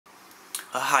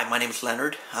Hi, my name is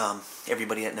Leonard.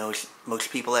 Everybody that knows,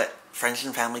 most people that, friends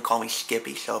and family call me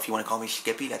Skippy, so if you want to call me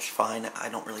Skippy, that's fine. I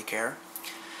don't really care.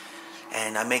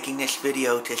 And I'm making this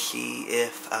video to see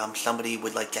if somebody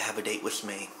would like to have a date with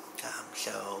me.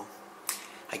 So,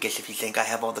 I guess if you think I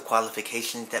have all the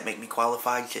qualifications that make me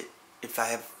qualified,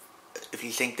 if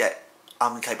you think that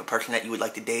I'm the type of person that you would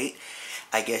like to date,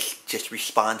 I guess just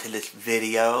respond to this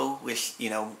video with,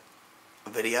 a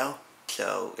video.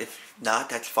 So if not,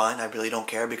 that's fine. I really don't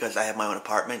care because I have my own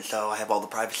apartment, so I have all the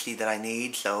privacy that I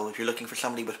need. So if you're looking for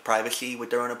somebody with privacy with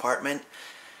their own apartment,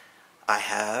 I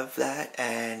have that,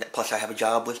 and plus I have a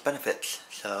job with benefits.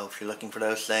 So if you're looking for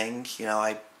those things,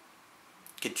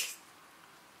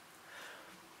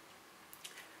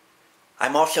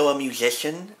 I'm also a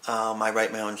musician. I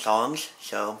write my own songs,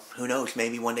 so who knows,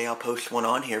 maybe one day I'll post one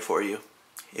on here for you,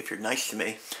 if you're nice to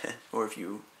me, or if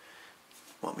you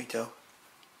want me to.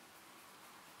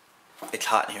 It's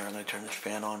hot in here. I'm going to turn this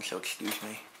fan on, so excuse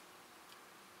me.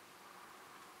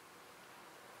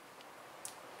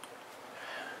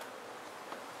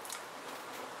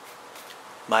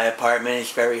 My apartment is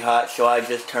very hot, so I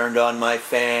just turned on my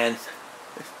fan.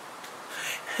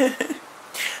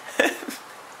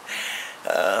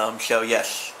 So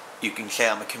yes, you can say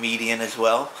I'm a comedian as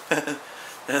well.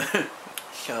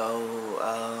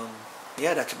 So,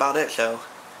 yeah, that's about it. So,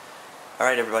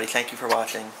 alright everybody, thank you for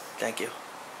watching. Thank you.